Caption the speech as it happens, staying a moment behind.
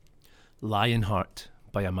Lionheart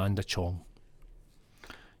by Amanda Chong.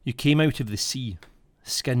 You came out of the sea,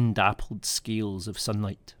 skin-dappled scales of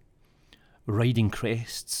sunlight, riding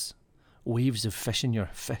crests, waves of fish in your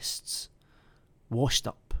fists, washed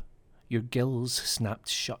up, your gills snapped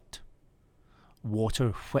shut. Water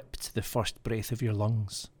whipped the first breath of your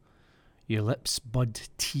lungs, your lips bud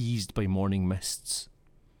teased by morning mists.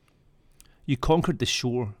 You conquered the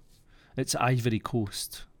shore, its ivory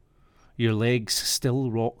coast. Your legs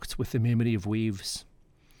still rocked with the memory of waves.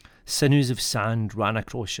 Sinews of sand ran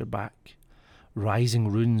across your back, rising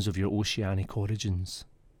runes of your oceanic origins.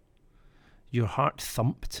 Your heart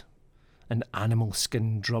thumped, an animal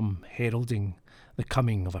skin drum heralding the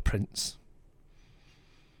coming of a prince.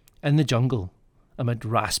 In the jungle, amid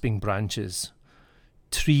rasping branches,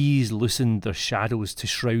 trees loosened their shadows to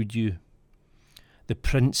shroud you. The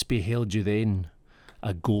prince beheld you then,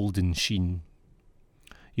 a golden sheen.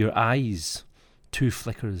 Your eyes, two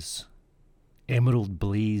flickers, emerald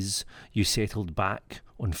blaze, you settled back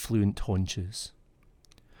on fluent haunches.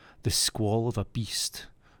 The squall of a beast,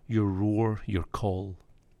 your roar, your call.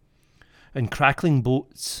 In crackling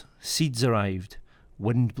boats, seeds arrived,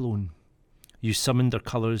 wind-blown. You summoned their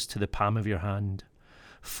colours to the palm of your hand,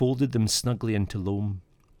 folded them snugly into loam,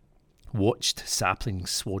 watched saplings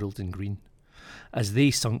swaddled in green. As they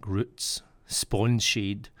sunk roots, spawned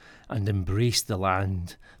shade, and embraced the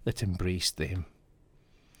land that embraced them.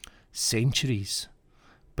 Centuries,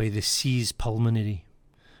 by the sea's pulmonary,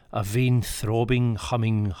 a vein throbbing,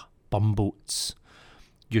 humming bumboats.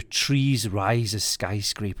 Your trees rise as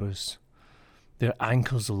skyscrapers, their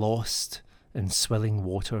anchors lost in swelling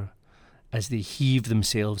water as they heave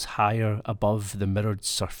themselves higher above the mirrored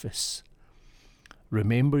surface.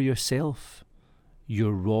 Remember yourself,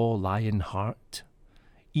 your raw lion heart,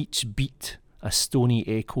 each beat a stony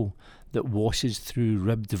echo that washes through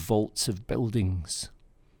ribbed vaults of buildings.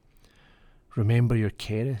 Remember your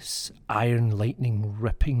Keris, iron lightning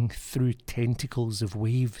ripping through tentacles of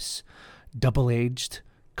waves, double-edged,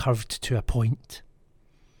 curved to a point.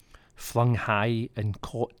 Flung high and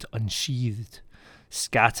caught unsheathed,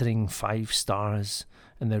 scattering 5 stars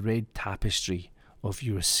in the red tapestry of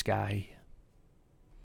your sky.